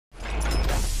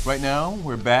Right now,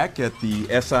 we're back at the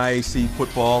SIAC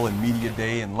Football and Media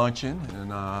Day and Luncheon,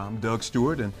 and I'm Doug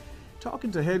Stewart, and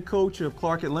talking to head coach of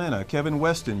Clark Atlanta, Kevin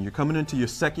Weston. You're coming into your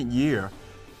second year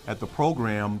at the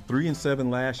program,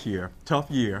 3-7 last year, tough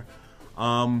year.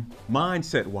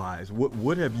 Mindset-wise,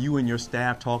 what have you and your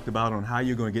staff talked about on how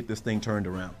you're going to get this thing turned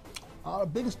around? The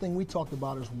biggest thing we talked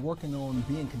about is working on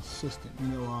being consistent.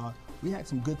 We had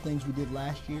some good things we did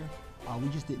last year. We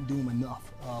just didn't do them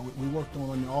enough. We worked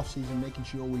on in the offseason making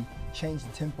sure we changed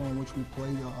the tempo in which we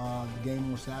played the game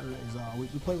on Saturdays. We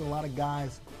played with a lot of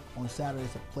guys on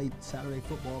Saturdays that played Saturday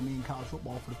football, meaning college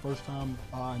football, for the first time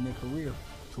in their career.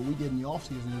 So what we did in the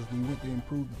offseason is we went to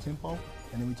improve the tempo,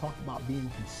 and then we talked about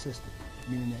being consistent,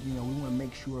 meaning that we want to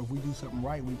make sure if we do something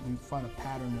right, we find a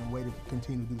pattern and a way to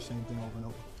continue to do the same thing over and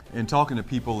over. And talking to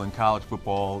people in college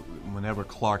football, whenever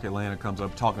Clark Atlanta comes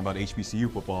up, talking about HBCU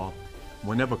football,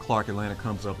 whenever Clark Atlanta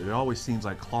comes up, it always seems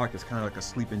like Clark is kind of like a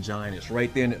sleeping giant. It's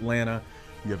right there in Atlanta.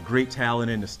 You have great talent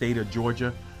in the state of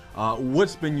Georgia.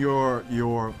 What's been your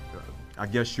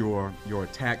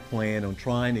attack plan on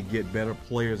trying to get better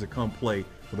players to come play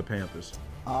for the Panthers?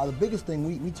 The biggest thing,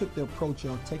 we took the approach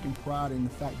of taking pride in the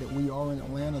fact that we are in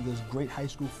Atlanta. There's great high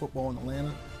school football in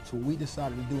Atlanta. So what we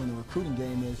decided to do in the recruiting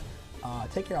game is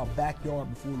take care of our backyard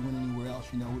before we went anywhere else.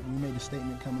 We made a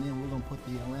statement coming in, we're going to put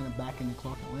the Atlanta back into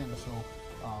Clark Atlanta. So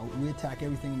we attack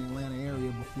everything in the Atlanta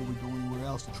area before we go anywhere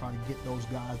else to try to get those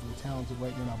guys that are talented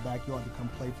right there in our backyard to come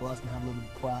play for us and have a little bit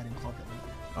of pride in Clark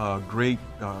Atlanta. Great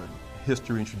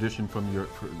history and tradition from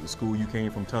the school you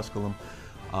came from, Tusculum.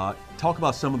 Talk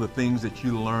about some of the things that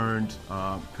you learned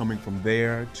coming from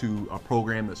there to a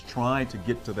program that's trying to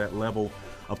get to that level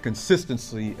of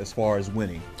consistency as far as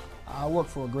winning. I worked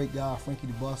for a great guy, Frankie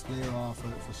DeBus, there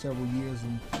for several years,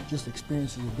 and just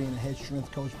experiences of being a head strength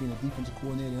coach, being a defensive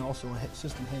coordinator, and also an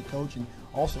assistant head coach, and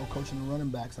also coaching the running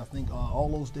backs. I think all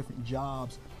those different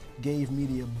jobs gave me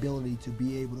the ability to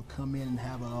be able to come in and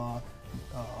have a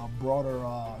broader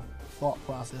thought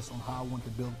process on how I want to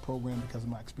build a program because of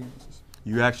my experiences.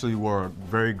 You actually were a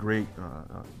very great,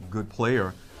 good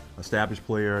player, established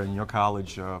player in your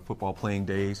college football playing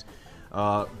days.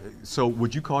 So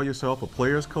would you call yourself a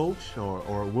player's coach,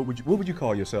 or what would you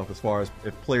call yourself as far as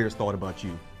if players thought about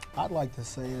you? I'd like to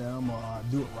say that I'm a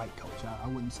do-it-right coach. I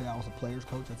wouldn't say I was a player's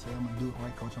coach. I'd say I'm a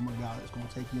do-it-right coach. I'm a guy that's going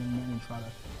to take young men and try to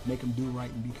make them do right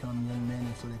and become young men,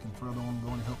 and so they can further on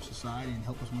go and help society and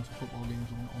help us win some football games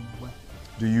on the way.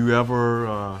 Do you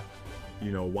ever,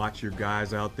 watch your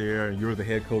guys out there, and you're the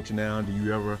head coach now, do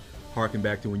you ever harken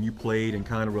back to when you played and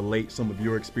kind of relate some of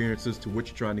your experiences to what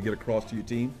you're trying to get across to your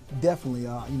team? Definitely.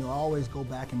 I always go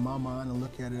back in my mind and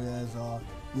look at it as,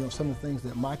 some of the things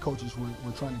that my coaches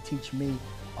were trying to teach me.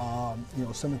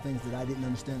 Some of the things that I didn't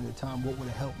understand at the time, what would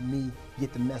have helped me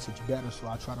get the message better. So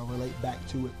I try to relate back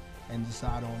to it and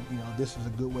decide on, this is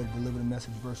a good way to deliver the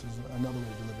message versus another way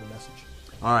to deliver the message.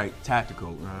 All right,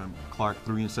 tactical. Clark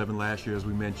 3-7 last year, as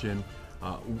we mentioned.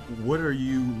 What are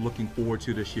you looking forward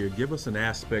to this year? Give us an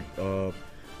aspect of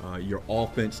your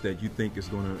offense that you think is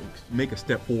going to make a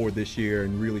step forward this year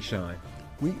and really shine.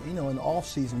 In the off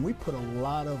season, we put a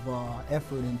lot of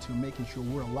effort into making sure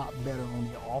we're a lot better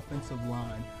on the offensive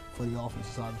line for the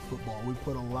offensive side of football. We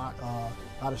put a lot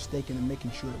of stake into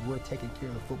making sure that we're taking care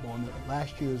of the football. And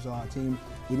last year's team,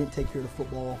 we didn't take care of the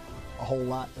football a whole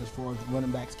lot as far as running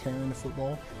backs carrying the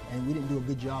football, and we didn't do a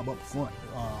good job up front.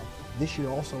 This year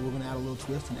also we're going to add a little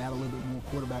twist and add a little bit more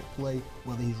quarterback play,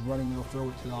 whether he's running or throw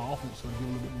it to the offense, so to get a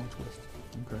little bit more twist.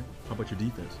 Okay. How about your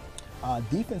defense?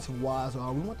 Defensive-wise, we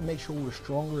want to make sure we're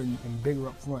stronger and bigger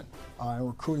up front. In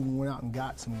recruiting, we went out and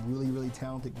got some really, really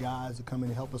talented guys to come in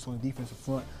and help us on the defensive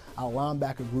front. Our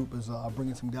linebacker group is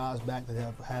bringing some guys back that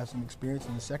have had some experience,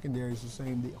 and the secondary is the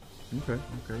same deal. Okay.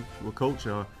 Well, Coach,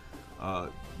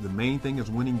 the main thing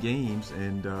is winning games,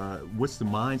 and what's the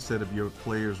mindset of your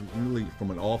players really from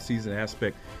an off-season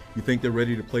aspect? You think they're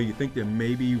ready to play? You think they're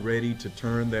maybe ready to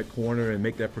turn that corner and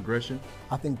make that progression?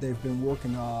 I think they've been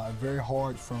working very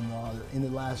hard from the end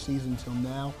of last season until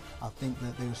now. I think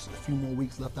that there's a few more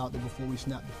weeks left out there before we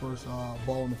snap the first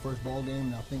ball in the first ball game,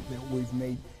 and I think that we've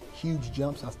made huge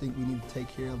jumps. I think we need to take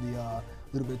care of the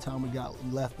little bit of time we got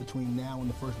left between now and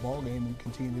the first ball game and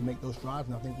continue to make those drives,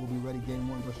 and I think we'll be ready game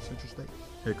one versus Central State.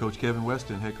 Head coach Kevin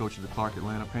Weston, head coach of the Clark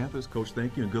Atlanta Panthers. Coach,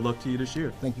 thank you, and good luck to you this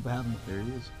year. Thank you for having me. There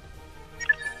he is.